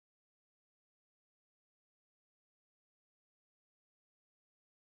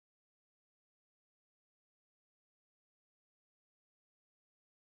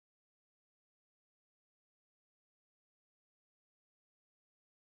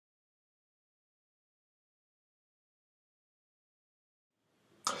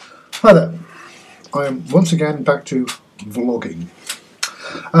Hi there, I am once again back to vlogging.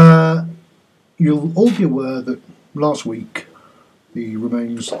 You'll all be aware that last week the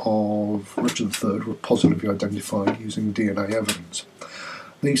remains of Richard III were positively identified using DNA evidence.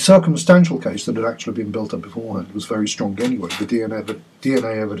 The circumstantial case that had actually been built up beforehand was very strong anyway. The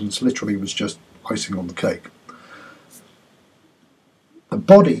DNA evidence literally was just icing on the cake. The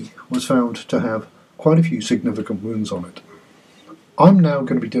body was found to have quite a few significant wounds on it. I'm now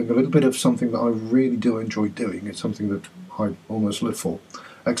going to be doing a little bit of something that I really do enjoy doing. It's something that I almost live for.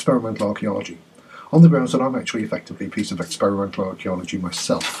 Experimental archaeology. On the grounds that I'm actually effectively a piece of experimental archaeology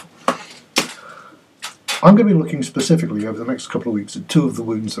myself. I'm going to be looking specifically over the next couple of weeks at two of the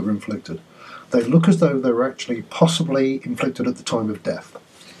wounds that were inflicted. They look as though they were actually possibly inflicted at the time of death.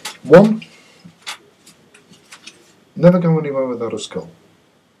 One, never go anywhere without a skull.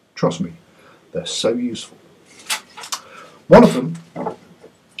 Trust me, they're so useful. One of them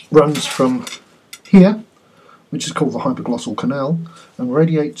runs from here, which is called the hypoglossal canal, and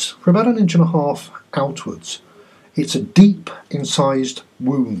radiates for about 1.5 inches outwards. It's a deep incised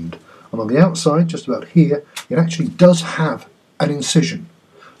wound, and on the outside, just about here, it actually does have an incision.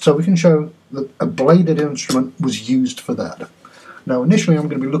 So we can show that a bladed instrument was used for that. Now initially I'm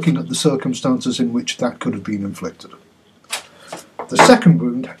going to be looking at the circumstances in which that could have been inflicted. The second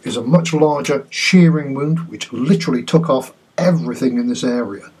wound is a much larger shearing wound which literally took off everything in this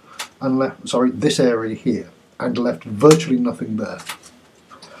area, and left, this area here, and left virtually nothing there.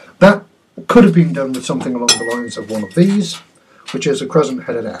 That could have been done with something along the lines of one of these, which is a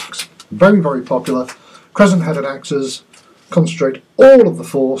crescent-headed axe. Very, very popular. Crescent-headed axes concentrate all of the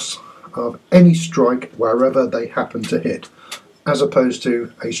force of any strike wherever they happen to hit, as opposed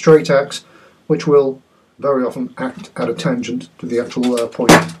to a straight axe, which will very often act at a tangent to the actual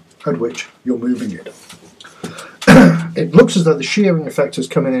point at which you're moving it. It looks as though the shearing effect is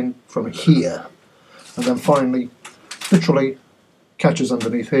coming in from here, and then finally, literally, catches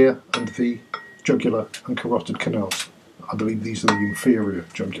underneath here, under the jugular and carotid canals. I believe these are the inferior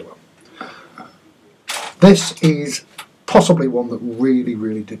jugular. This is possibly one that really,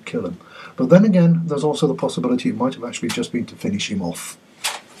 really did kill him. But then again, there's also the possibility it might have actually just been to finish him off.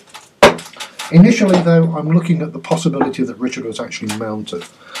 Initially, though, I'm looking at the possibility that Richard was actually mounted.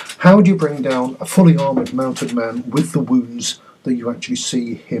 How do you bring down a fully armoured mounted man with the wounds that you actually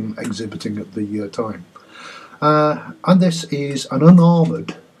see him exhibiting at the time? And this is an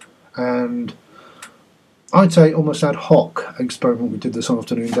unarmoured and I'd say almost ad hoc experiment we did this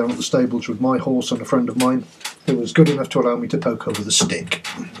afternoon down at the stables with my horse and a friend of mine who was good enough to allow me to poke over the stick.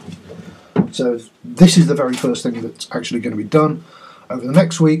 So this is the very first thing that's actually going to be done. Over the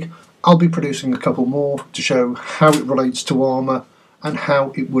next week I'll be producing a couple more to show how it relates to armour and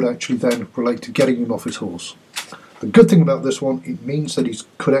how it would actually then relate to getting him off his horse. The good thing about this one, it means that he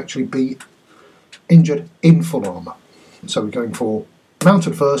could actually be injured in full armour. So we're going for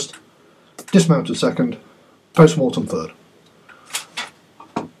mounted first, dismounted second, post-mortem third.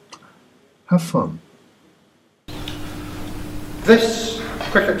 Have fun. This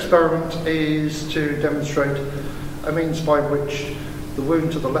quick experiment is to demonstrate a means by which the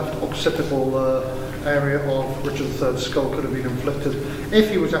wound to the left occipital area of Richard III's skull could have been inflicted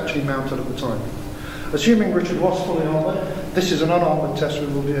if he was actually mounted at the time. Assuming Richard was fully armoured, this is an unarmoured test, we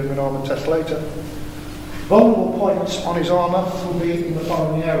will do an armoured test later. Vulnerable points on his armour will be in the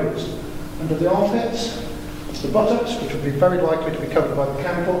following areas. Under the armpits, the buttocks, which would be very likely to be covered by the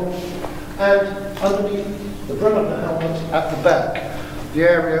cantle, and underneath the brim of the helmet at the back, the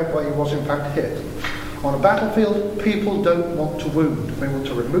area where he was in fact hit. On a battlefield, people don't want to wound. They want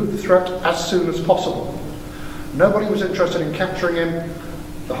to remove the threat as soon as possible. Nobody was interested in capturing him.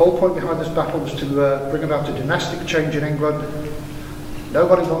 The whole point behind this battle was to bring about a dynastic change in England.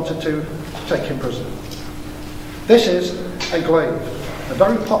 Nobody wanted to take him prisoner. This is a glaive, a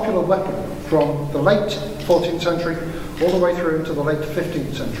very popular weapon from the late 14th century all the way through into the late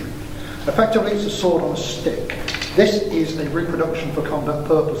 15th century. Effectively, it's a sword on a stick. This is a reproduction for combat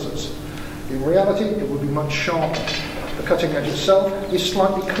purposes. In reality, it would be much sharper. The cutting edge itself is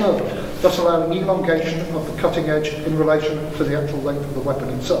slightly curved, thus allowing elongation of the cutting edge in relation to the actual length of the weapon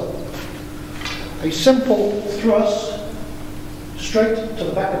itself. A simple thrust straight to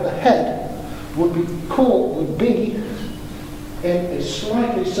the back of the head would be in a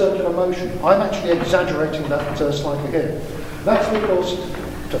slightly circular motion. I'm actually exaggerating that slightly here. That's because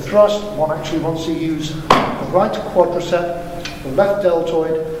to thrust, one actually wants to use the right quadricep, the left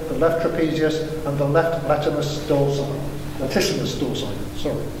deltoid, the left trapezius, and the left latissimus dorsi.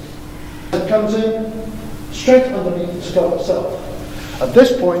 It comes in straight underneath the skull itself. At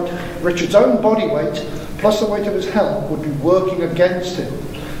this point, Richard's own body weight plus the weight of his helm would be working against him.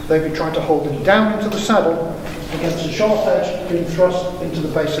 they'd be trying to hold him down into the saddle against a sharp edge being thrust into the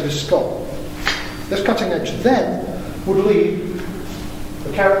base of his skull. This cutting edge then would leave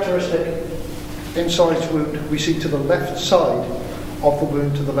the characteristic incised wound we see to the left side of the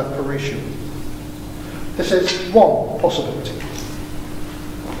wound to the left perineum. This is one possibility.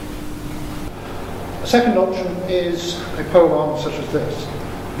 A second option is a polearm such as this.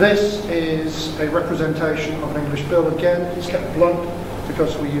 This is a representation of an English bill. Again, it's kept blunt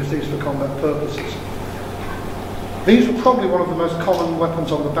because we use these for combat purposes. These were probably one of the most common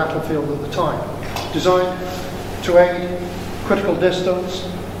weapons on the battlefield at the time, designed to aid critical distance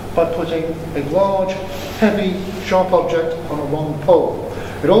by putting a large, heavy, sharp object on a long pole.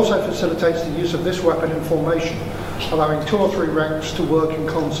 It also facilitates the use of this weapon in formation, allowing 2 or 3 ranks to work in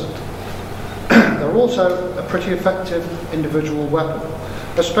concert. They're also a pretty effective individual weapon,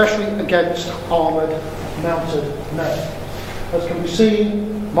 especially against armoured, mounted men. As can be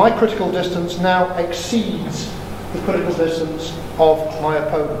seen, my critical distance now exceeds the critical distance of my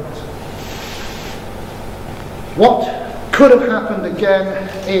opponent. What could have happened again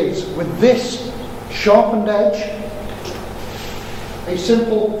is, with this sharpened edge, a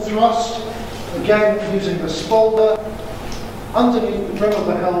simple thrust, again using the spolder, underneath the brim of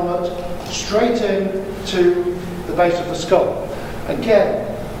the helmet, straight in to the base of the skull. Again,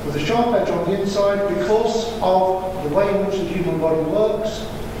 with a sharp edge on the inside, because of the way in which the human body works,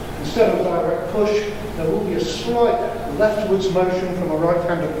 instead of a direct push, there will be a slight leftwards motion from a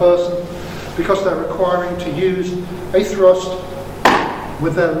right-handed person, because they're requiring to use a thrust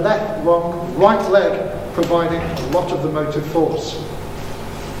with their right leg providing a lot of the motive force.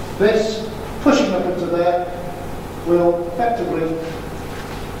 This, pushing up into there, will effectively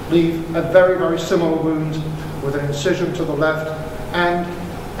leave a very, very similar wound with an incision to the left, and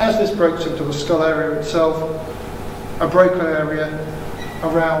as this breaks into the skull area itself, a broken area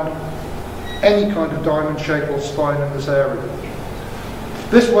around any kind of diamond shape or spine in this area.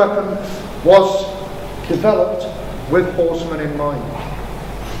 This weapon was developed with horsemen in mind.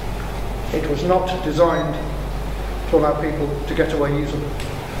 It was not designed to allow people to get away easily.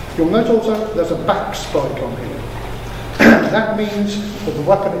 You'll note also there's a back spike on here. That means that the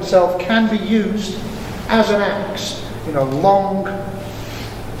weapon itself can be used as an axe in a long,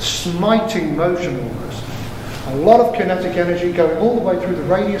 smiting motion almost. A lot of kinetic energy going all the way through the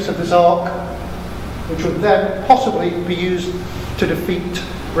radius of this arc, which would then possibly be used to defeat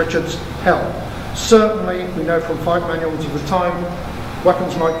Richard's helm. Certainly, we know from fight manuals of the time,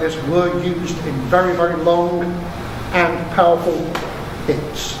 weapons like this were used in very, very long and powerful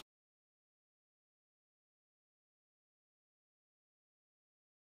hits.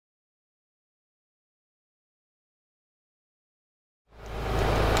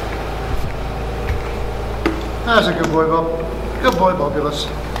 That's a good boy, Bob. Good boy, Bobulus.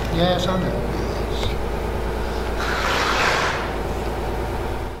 Yes, I know.